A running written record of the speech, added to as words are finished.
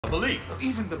belief.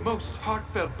 Even the most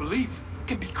heartfelt belief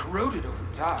can be corroded over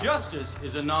time. Justice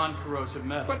is a non-corrosive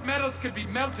metal. But metals can be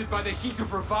melted by the heat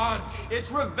of revenge. It's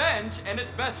revenge, and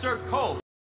it's best served cold.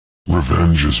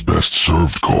 Revenge is best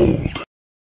served cold.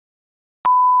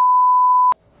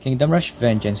 Kingdom Rush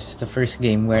Vengeance is the first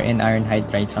game wherein Ironhide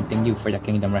tried something new for the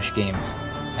Kingdom Rush games.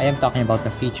 I am talking about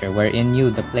the feature wherein you,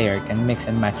 the player, can mix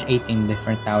and match 18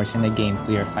 different towers in the game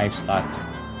to your 5 slots.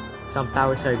 Some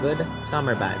towers are good, some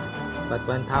are bad. But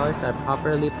when towers are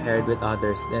properly paired with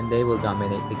others, then they will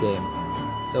dominate the game.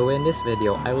 So in this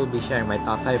video, I will be sharing my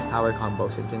top 5 tower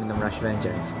combos in Kingdom Rush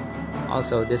Vengeance.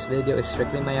 Also, this video is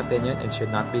strictly my opinion and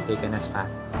should not be taken as fact.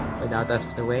 Without out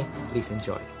of the way, please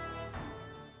enjoy.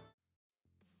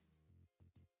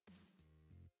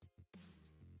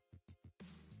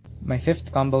 My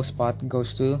 5th combo spot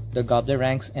goes to the Gobbler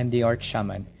Ranks and the Orc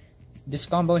Shaman. This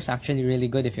combo is actually really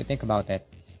good if you think about it.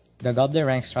 The Gobbler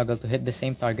Ranks struggle to hit the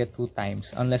same target 2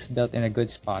 times unless built in a good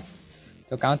spot.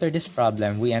 To counter this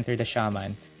problem, we enter the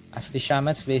Shaman, as the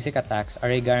Shaman's basic attacks are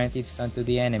a guaranteed stun to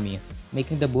the enemy,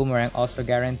 making the Boomerang also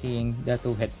guaranteeing the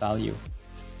 2-hit value.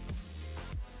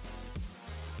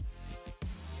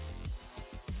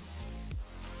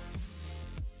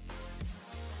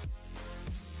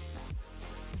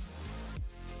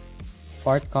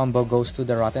 Fourth combo goes to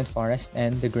the Rotten Forest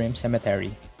and the Grim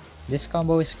Cemetery. This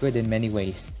combo is good in many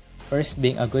ways. First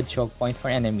being a good choke point for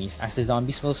enemies, as the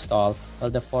zombies will stall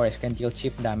while the forest can deal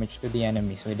cheap damage to the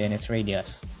enemies within its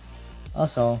radius.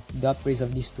 Also, the upgrades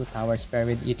of these 2 towers pair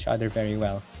with each other very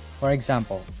well. For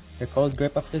example, the Cold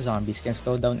Grip of the zombies can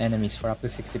slow down enemies for up to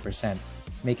 60%,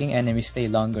 making enemies stay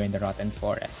longer in the Rotten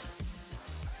Forest.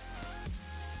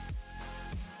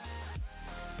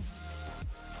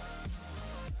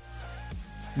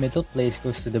 Middle place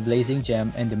goes to the Blazing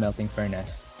Gem and the Melting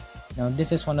Furnace. Now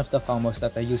this is one of the combos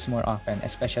that I use more often,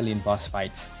 especially in boss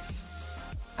fights,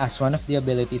 as one of the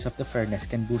abilities of the furnace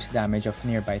can boost damage of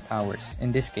nearby towers,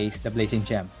 in this case the Blazing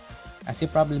Gem. As you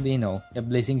probably know, the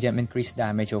Blazing Gem increased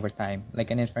damage over time,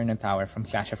 like an Inferno Tower from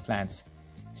Clash of Clans.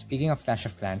 Speaking of Clash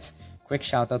of Clans, quick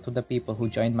shoutout to the people who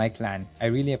joined my clan, I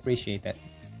really appreciate it.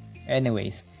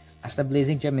 Anyways, as the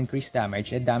Blazing Gem increased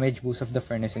damage, the damage boost of the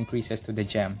furnace increases to the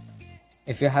gem.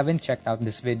 If you haven't checked out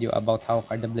this video about how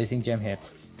hard the Blazing Gem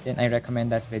hits, then I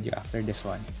recommend that video after this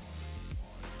one.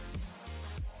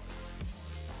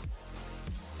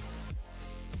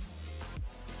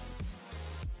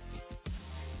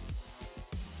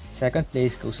 Second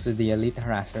place goes to the Elite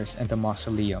Harassers and the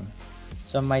Mausoleum.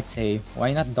 Some might say,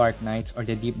 why not Dark Knights or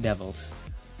the Deep Devils?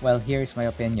 Well, here's my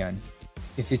opinion.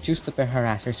 If you choose to pair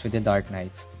Harassers with the Dark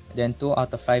Knights, then 2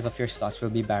 out of 5 of your slots will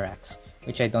be Barracks,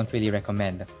 which I don't really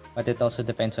recommend, but it also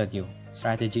depends on you.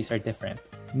 Strategies are different.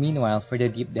 Meanwhile, for the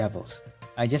Deep Devils,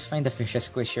 I just find the fishes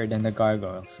squishier than the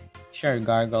gargoyles. Sure,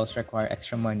 gargoyles require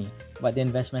extra money, but the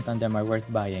investment on them are worth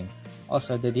buying.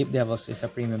 Also, the Deep Devils is a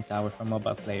premium tower for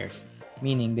mobile players,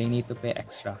 meaning they need to pay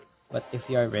extra, but if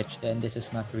you are rich, then this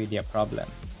is not really a problem.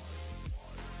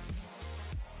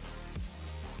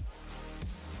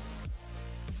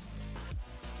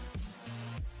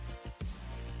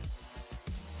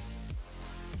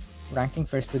 Ranking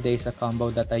first today is a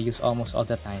combo that I use almost all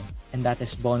the time, and that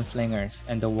is Bone Flingers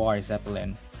and the War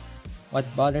Zeppelin. What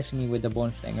bothers me with the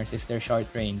Bone Flingers is their short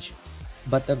range,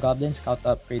 but the Goblin Scout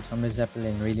upgrade from the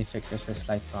Zeppelin really fixes this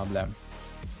slight problem.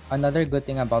 Another good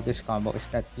thing about this combo is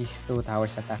that these 2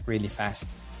 towers attack really fast.